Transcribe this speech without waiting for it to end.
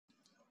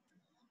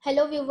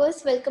Hello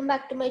viewers, welcome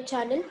back to my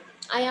channel.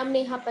 I am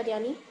Neha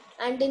Paryani,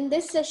 and in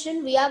this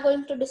session we are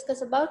going to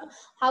discuss about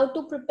how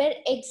to prepare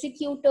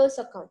executor's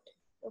account.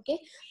 Okay,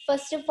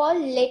 first of all,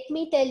 let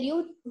me tell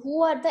you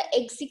who are the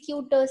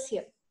executors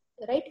here,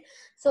 right?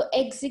 So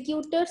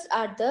executors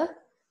are the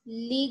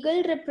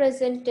legal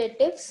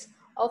representatives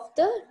of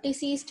the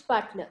deceased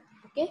partner.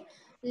 Okay,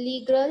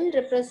 legal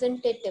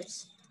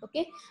representatives.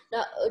 Okay,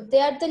 now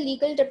they are the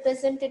legal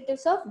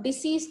representatives of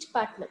deceased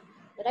partner,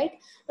 right?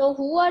 Now,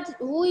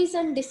 who is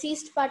a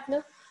deceased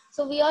partner?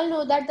 So we all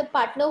know that the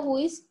partner who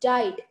is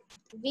died,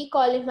 we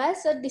call him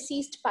as a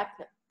deceased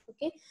partner.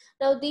 Okay.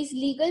 Now these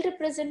legal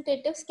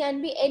representatives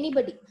can be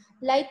anybody,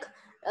 like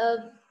uh,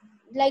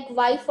 like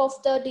wife of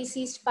the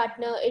deceased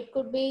partner. It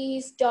could be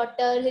his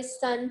daughter, his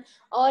son,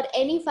 or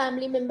any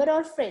family member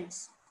or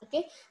friends.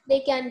 Okay,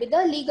 they can be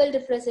the legal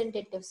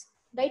representatives.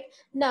 Right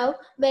now,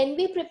 when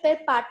we prepare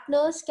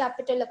partner's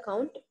capital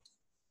account,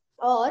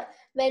 or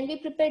when we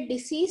prepare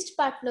deceased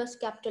partner's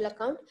capital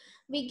account,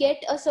 we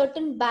get a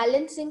certain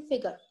balancing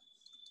figure,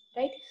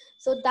 right?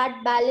 So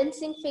that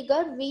balancing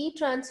figure, we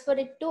transfer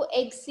it to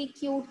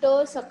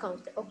executor's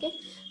account. Okay,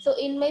 so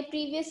in my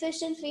previous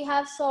sessions we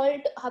have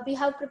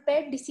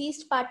prepared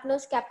deceased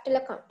partner's capital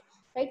account,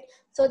 right?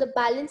 So the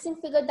balancing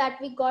figure that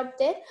we got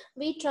there,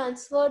 we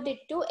transferred it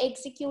to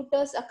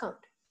executor's account,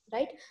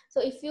 right?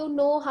 So if you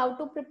know how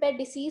to prepare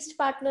deceased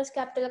partner's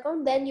capital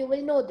account, then you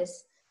will know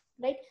this,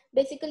 right?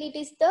 Basically it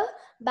is the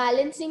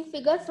balancing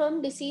figure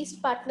from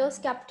deceased partner's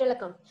capital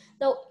account.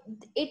 Now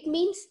it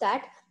means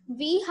that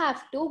we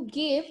have to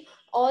give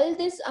all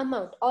this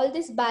amount, all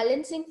this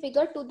balancing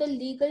figure, to the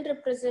legal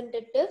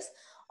representatives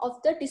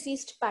of the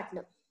deceased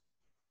partner.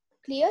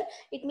 Clear?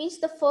 It means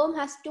the firm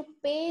has to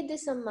pay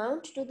this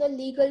amount to the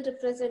legal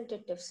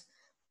representatives,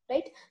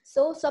 right?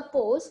 So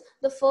suppose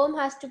the firm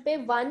has to pay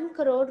 1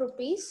 crore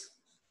rupees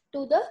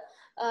to the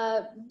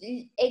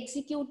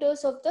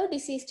executors of the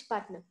deceased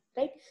partner,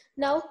 right?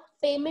 Now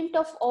payment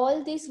of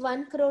all these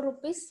 1 crore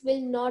rupees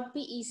will not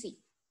be easy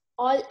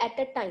all at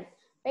a time,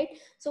 right?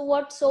 So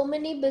what so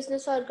many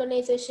business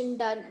organization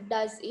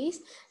does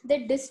is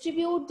they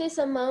distribute this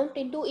amount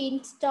into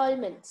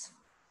installments.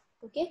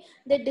 Okay,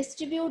 they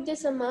distribute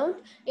this amount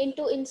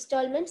into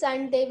installments,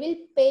 and they will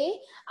pay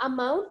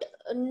amount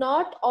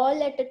not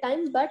all at a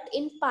time but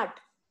in part.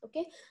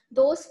 Okay,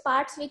 those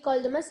parts we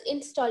call them as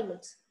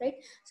installments, right?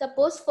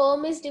 Suppose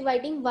firm is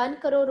dividing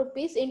 1 crore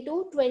rupees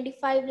into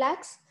 25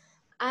 lakhs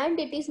and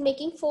it is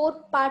making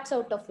 4 parts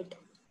out of it.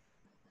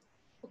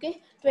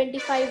 Okay,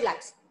 25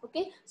 lakhs.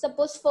 Okay,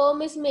 suppose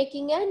firm is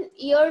making an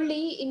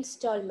yearly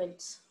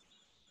installments.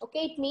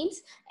 Okay, it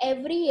means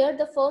every year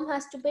the firm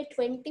has to pay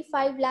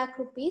 25 lakh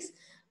rupees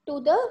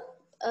to the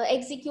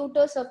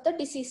executors of the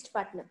deceased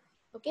partner.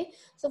 Okay,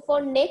 so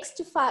for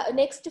next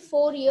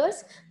 4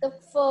 years the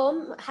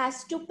firm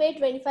has to pay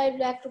 25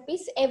 lakh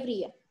rupees every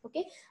year.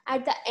 Okay,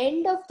 at the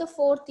end of the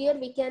 4th year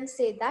we can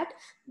say that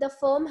the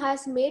firm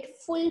has made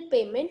full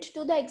payment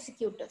to the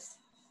executors.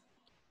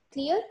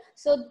 Clear?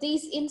 So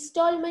these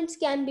installments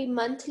can be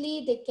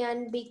monthly, they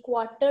can be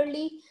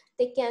quarterly,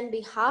 they can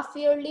be half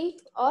yearly,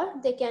 or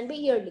they can be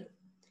yearly.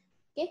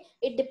 Okay,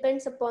 it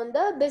depends upon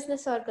the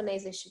business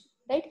organization,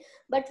 right?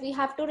 But we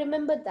have to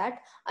remember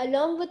that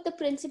along with the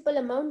principal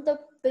amount, the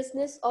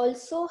business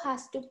also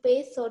has to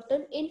pay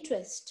certain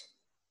interest.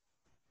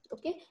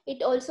 Okay,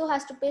 it also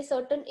has to pay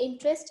certain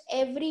interest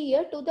every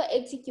year to the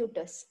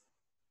executors.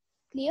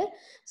 Clear?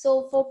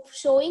 So for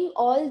showing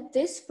all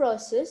this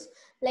process,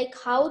 like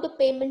how the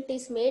payment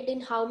is made, in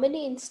how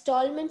many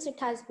installments it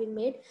has been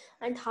made,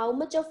 and how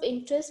much of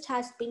interest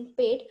has been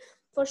paid,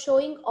 for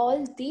showing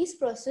all these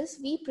process,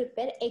 we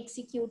prepare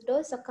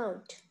executor's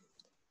account.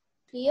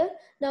 Clear?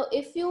 Now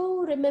if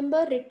you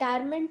remember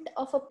retirement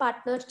of a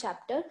partner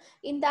chapter,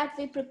 in that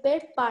we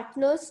prepared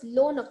partner's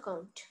loan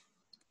account,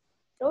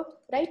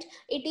 right?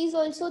 It is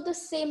also the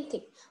same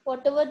thing.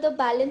 Whatever the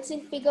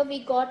balancing figure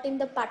we got in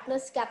the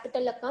partner's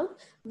capital account,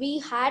 we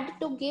had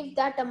to give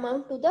that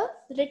amount to the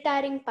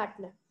retiring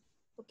partner.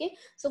 Okay,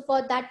 so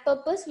for that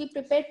purpose we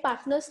prepared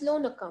partner's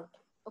loan account.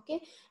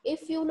 Okay,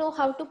 if you know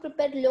how to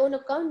prepare loan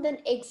account, then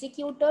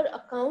executor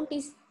account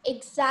is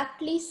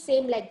exactly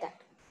same like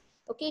that.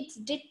 Okay, it's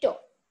ditto,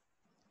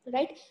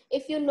 right?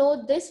 If you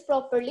know this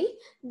properly,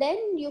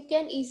 then you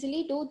can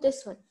easily do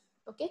this one.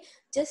 Okay,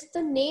 just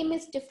the name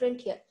is different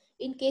here.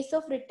 In case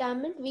of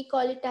retirement we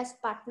call it as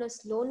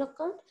partner's loan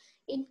account.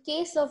 In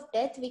case of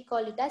death we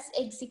call it as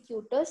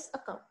executor's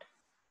account.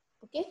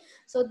 Okay,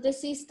 so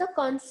this is the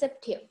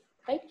concept here,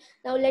 right?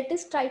 Now let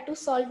us try to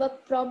solve a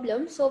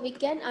problem so we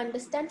can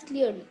understand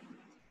clearly.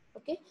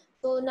 Okay,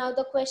 so now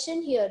the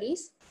question here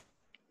is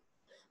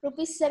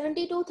rupees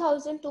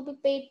 72,000 to be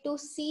paid to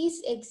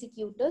cease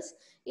executors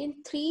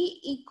in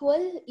 3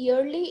 equal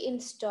yearly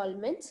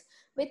installments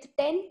with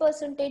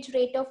 10%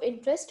 rate of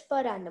interest per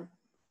annum.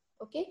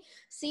 Okay,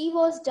 C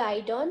was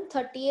died on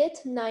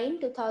 30th 9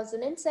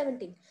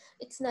 2017.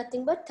 It's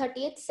nothing but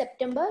 30th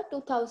September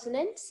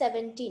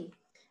 2017.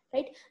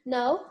 Right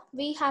now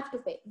we have to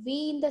pay.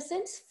 We in the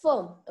sense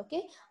firm.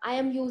 Okay, I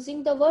am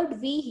using the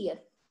word we here.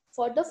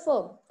 for the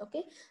firm.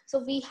 Okay, so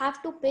we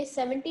have to pay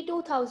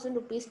 72,000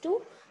 rupees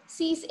to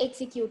C's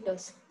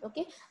executors.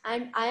 Okay,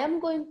 and I am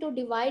going to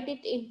divide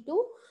it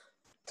into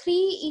 3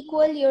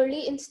 equal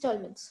yearly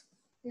installments.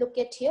 Look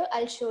at here,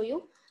 I'll show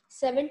you.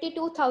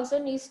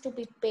 72,000 is to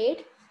be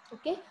paid.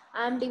 Okay,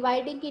 I am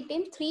dividing it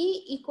in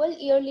 3 equal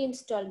yearly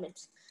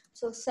installments.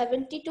 So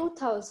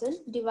 72,000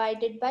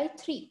 divided by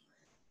 3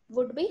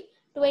 would be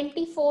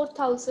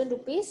 24,000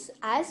 rupees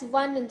as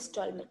one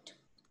installment.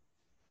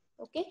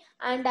 Okay,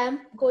 and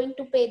I'm going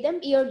to pay them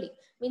yearly.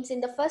 Means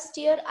in the first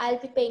year I'll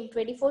be paying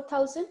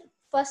 24,000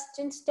 first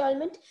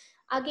installment.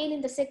 Again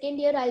in the second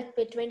year I'll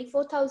pay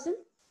 24,000,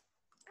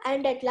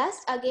 and at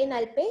last again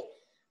I'll pay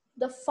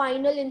the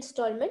final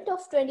installment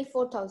of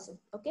 24,000.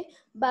 Okay,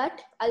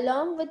 but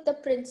along with the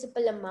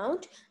principal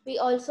amount we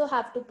also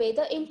have to pay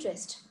the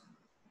interest.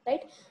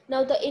 Right,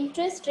 now the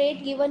interest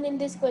rate given in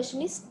this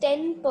question is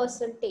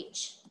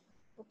 10%.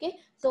 Okay,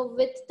 so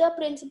with the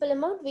principal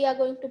amount we are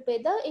going to pay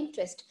the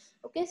interest.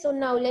 Okay, so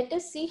now let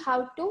us see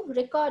how to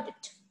record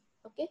it.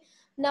 Okay,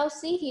 now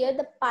see here,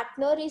 the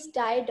partner is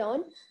died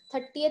on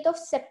 30th of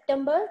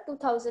September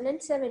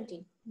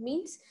 2017.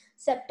 Means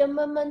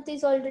September month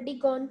is already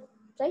gone.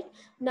 Right,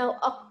 now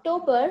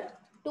October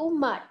to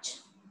March.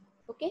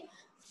 Okay,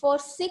 for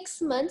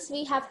 6 months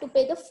we have to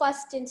pay the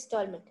first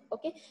installment.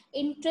 Okay,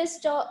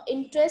 interest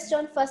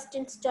on first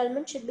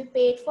installment should be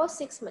paid for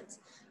 6 months.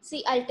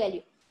 See, I'll tell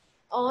you,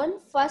 on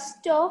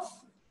 1st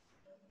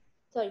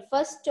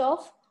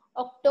of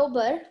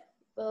October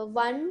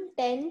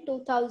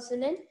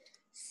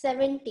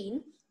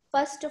 1/10/2017,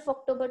 1st of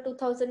October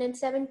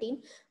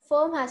 2017,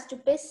 firm has to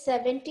pay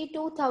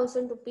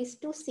 72,000 rupees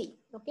to C.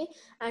 Okay,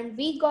 and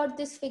we got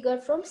this figure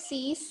from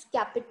C's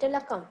capital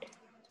account.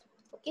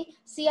 Okay,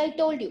 see, I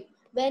told you,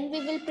 when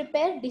we will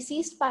prepare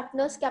deceased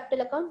partner's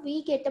capital account,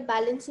 we get a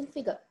balancing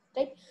figure,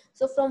 right?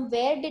 So from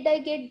where did I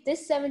get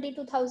this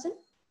 72,000?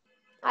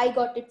 I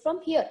got it from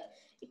here.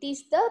 It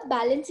is the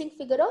balancing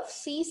figure of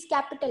C's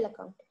capital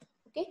account.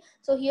 Okay,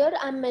 so here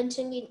I'm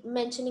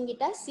mentioning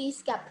it as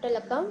C's capital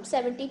account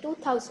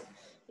 72,000.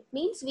 It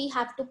means we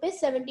have to pay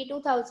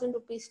 72,000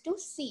 rupees to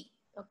C.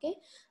 Okay,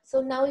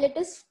 so now let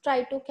us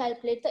try to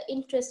calculate the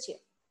interest here.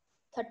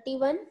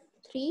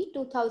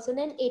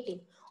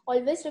 31/3/2018.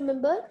 Always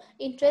remember,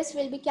 interest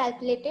will be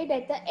calculated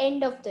at the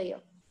end of the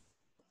year.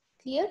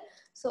 Clear?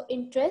 So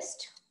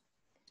interest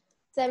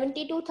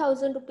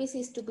 72,000 rupees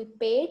is to be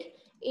paid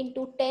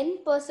into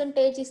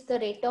 10% is the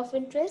rate of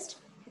interest.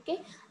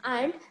 Okay,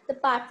 and the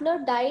partner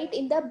died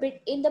in the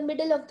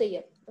middle of the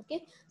year.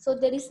 Okay, so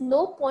there is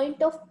no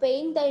point of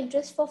paying the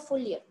interest for full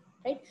year,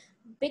 right?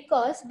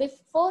 Because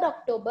before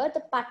October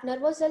the partner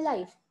was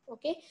alive.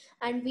 Okay,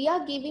 and we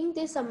are giving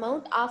this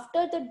amount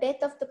after the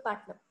death of the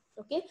partner.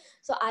 Okay,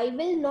 so I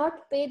will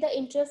not pay the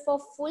interest for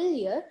full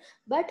year,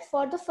 but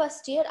for the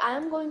first year I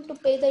am going to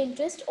pay the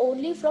interest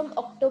only from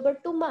October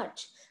to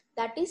March.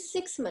 That is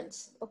 6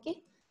 months.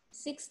 Okay,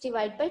 6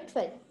 divided by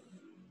 12.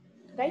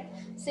 Right,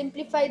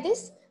 simplify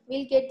this,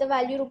 we'll get the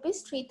value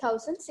rupees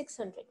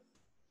 3,600.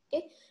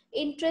 Okay,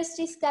 interest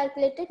is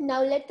calculated.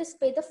 Now let us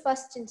pay the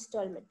first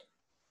installment.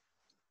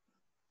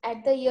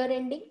 At the year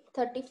ending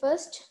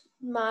 31st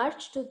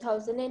March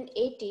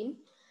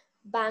 2018,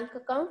 bank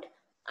account,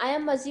 I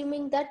am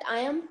assuming that I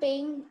am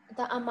paying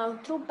the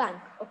amount through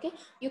bank. Okay,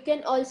 you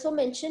can also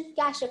mention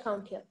cash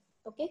account here.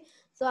 Okay,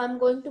 so I'm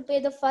going to pay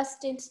the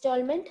first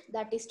installment,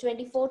 that is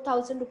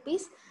 24,000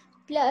 rupees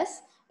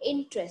plus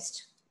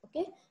interest.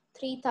 Okay,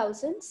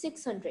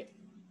 3,600.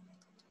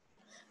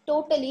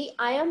 Totally,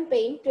 I am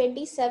paying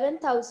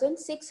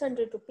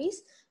 27,600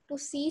 rupees to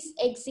C's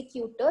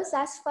executors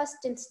as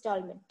first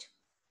installment.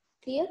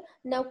 Clear?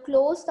 Now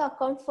close the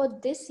account for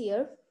this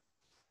year.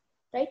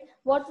 Right,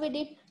 what we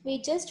did, we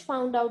just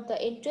found out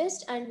the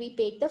interest and we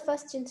paid the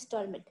first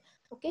installment.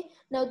 Okay,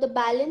 now the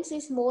balance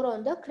is more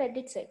on the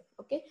credit side.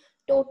 Okay,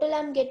 total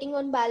I'm getting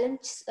on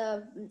balance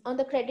on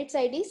the credit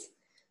side is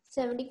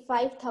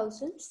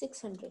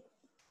 75,600.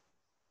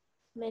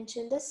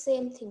 Mention the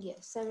same thing here,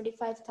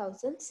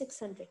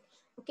 75,600.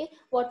 Okay,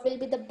 what will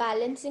be the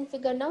balancing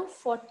figure now?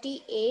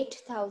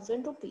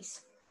 48,000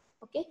 rupees.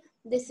 Okay,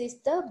 this is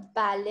the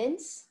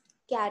balance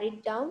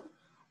carried down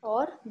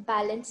or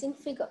balancing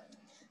figure.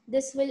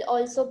 This will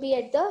also be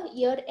at the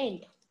year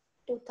end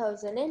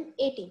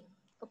 2018.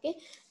 Okay,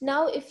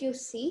 now if you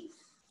see,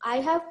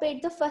 I have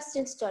paid the first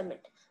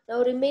installment.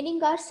 Now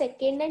remaining are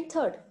second and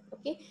third.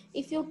 Okay,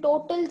 if you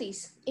total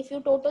these, if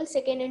you total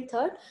second and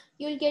third,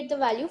 you will get the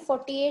value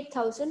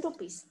 48,000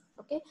 rupees.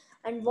 Okay,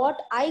 and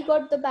what I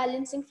got the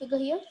balancing figure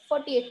here,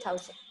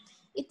 48,000.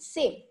 It's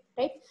same,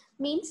 right?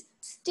 Means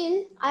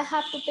still I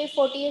have to pay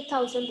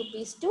 48,000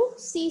 rupees to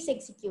C's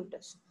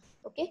executors.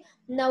 Okay,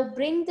 now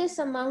bring this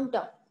amount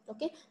down.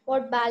 Okay,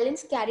 what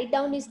balance carried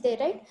down is there,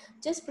 right?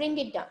 Just bring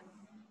it down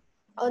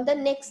on the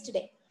next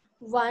day,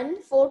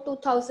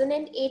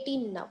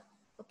 1/4/2018 now.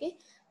 Okay,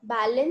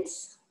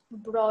 balance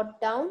brought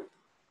down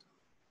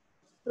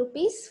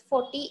rupees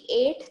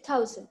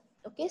 48,000.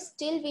 Okay,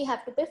 still we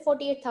have to pay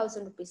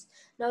 48,000 rupees.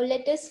 Now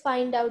let us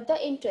find out the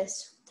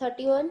interest.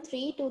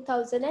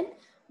 31/3/2019.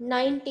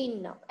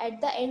 19 now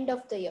at the end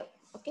of the year.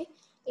 Okay,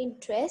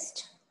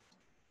 interest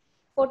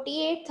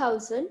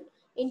 48,000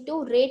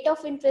 into rate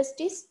of interest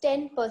is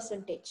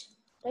 10%,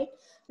 right?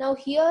 Now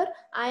here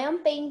I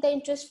am paying the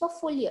interest for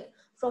full year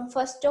from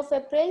 1st of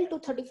April to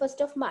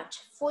 31st of March,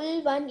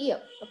 full 1 year.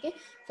 Okay,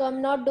 so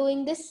I'm not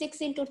doing this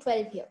 6 into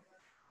 12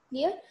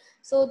 here.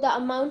 So the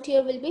amount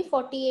here will be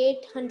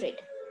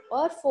 4,800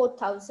 or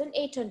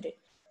 4,800,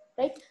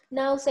 right?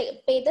 Now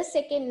say pay the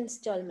second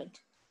installment,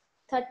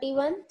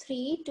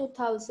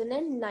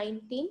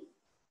 31/3/2019,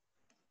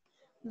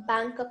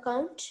 bank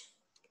account.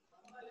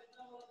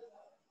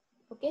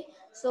 Okay,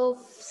 so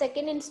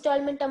second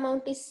installment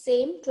amount is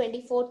same,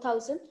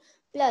 24,000,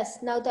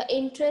 plus now the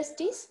interest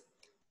is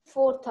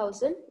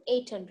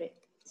 4,800.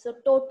 So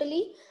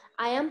totally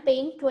I am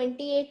paying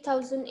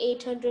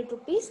 28,800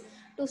 rupees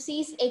to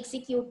cease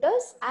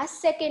executors as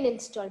second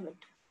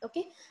installment.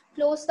 Okay,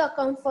 close the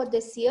account for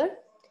this year.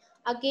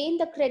 Again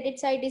the credit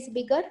side is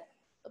bigger.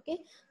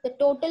 Okay, the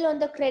total on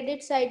the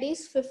credit side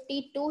is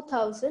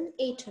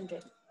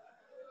 52,800.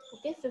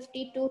 Okay,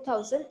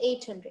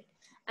 52,800,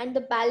 and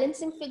the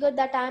balancing figure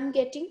that I am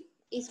getting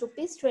is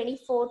rupees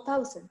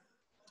 24,000.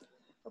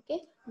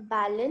 Okay,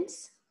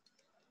 balance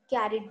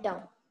carried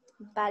down,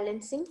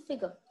 balancing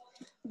figure.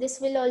 This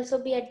will also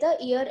be at the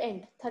year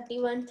end,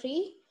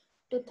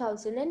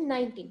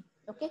 31/3/2019.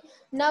 Okay,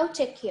 now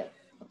check here.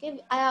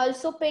 Okay, I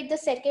also paid the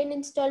second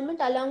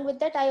installment. Along with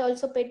that, I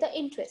also paid the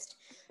interest.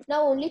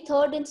 Now only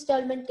third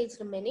installment is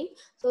remaining.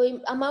 So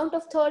amount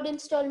of third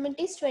installment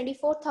is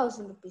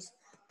 24,000 rupees.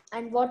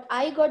 And what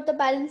I got the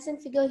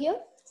balancing figure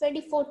here,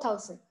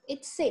 24,000.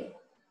 It's same,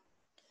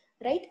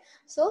 right?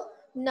 So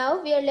now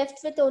we are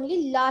left with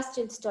only last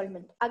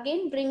installment.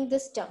 Again, bring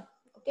this down.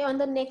 Okay, on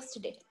the next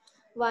date,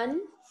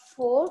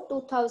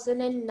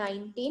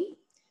 1/4/2019,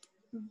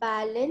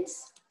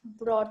 balance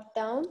brought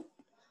down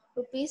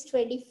rupees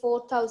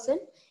 24,000.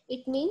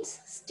 It means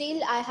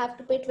still I have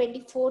to pay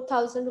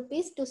 24,000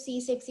 rupees to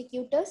cease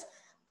executors.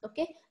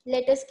 Okay,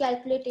 let us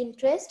calculate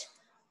interest.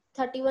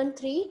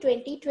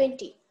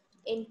 31/3/2020,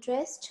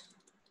 interest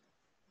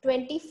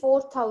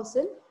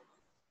 24,000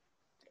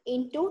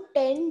 into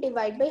 10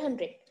 divided by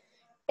 100.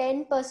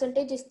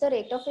 10% is the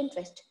rate of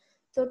interest.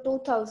 So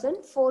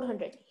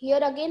 2,400.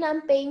 Here again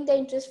I'm paying the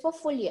interest for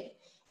full year,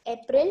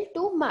 April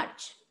to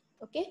March.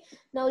 Okay.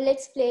 Now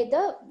let's pay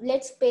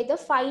the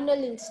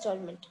final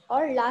installment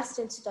or last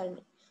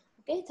installment.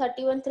 Okay,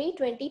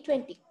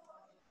 31/3/2020.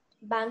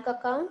 Bank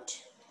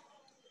account,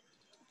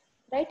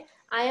 right?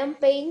 I am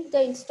paying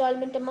the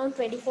installment amount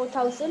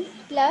 24,000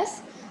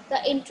 plus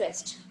the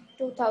interest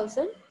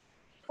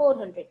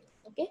 2,400.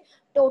 Okay,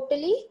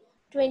 totally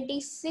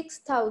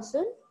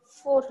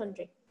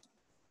 26,400.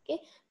 Okay,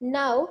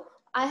 now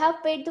I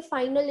have paid the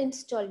final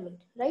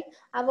installment, right?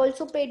 I've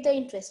also paid the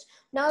interest.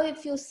 Now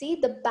if you see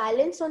the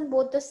balance on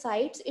both the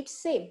sides, it's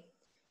same,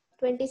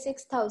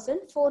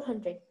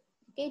 26,400.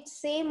 Okay, it's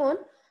same on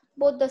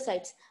both the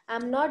sides.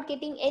 I'm not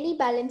getting any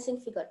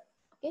balancing figure.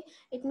 Okay,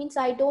 it means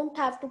I don't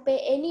have to pay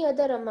any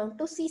other amount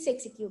to cease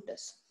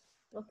executors.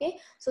 Okay,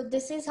 so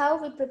this is how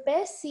we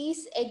prepare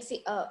cease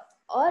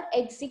or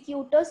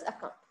executors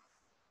account,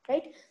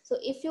 right? So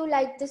if you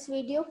like this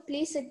video,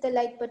 please hit the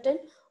like button.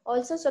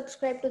 Also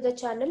subscribe to the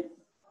channel.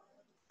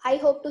 I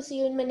hope to see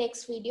you in my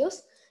next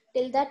videos.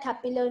 Till that,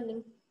 happy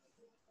learning.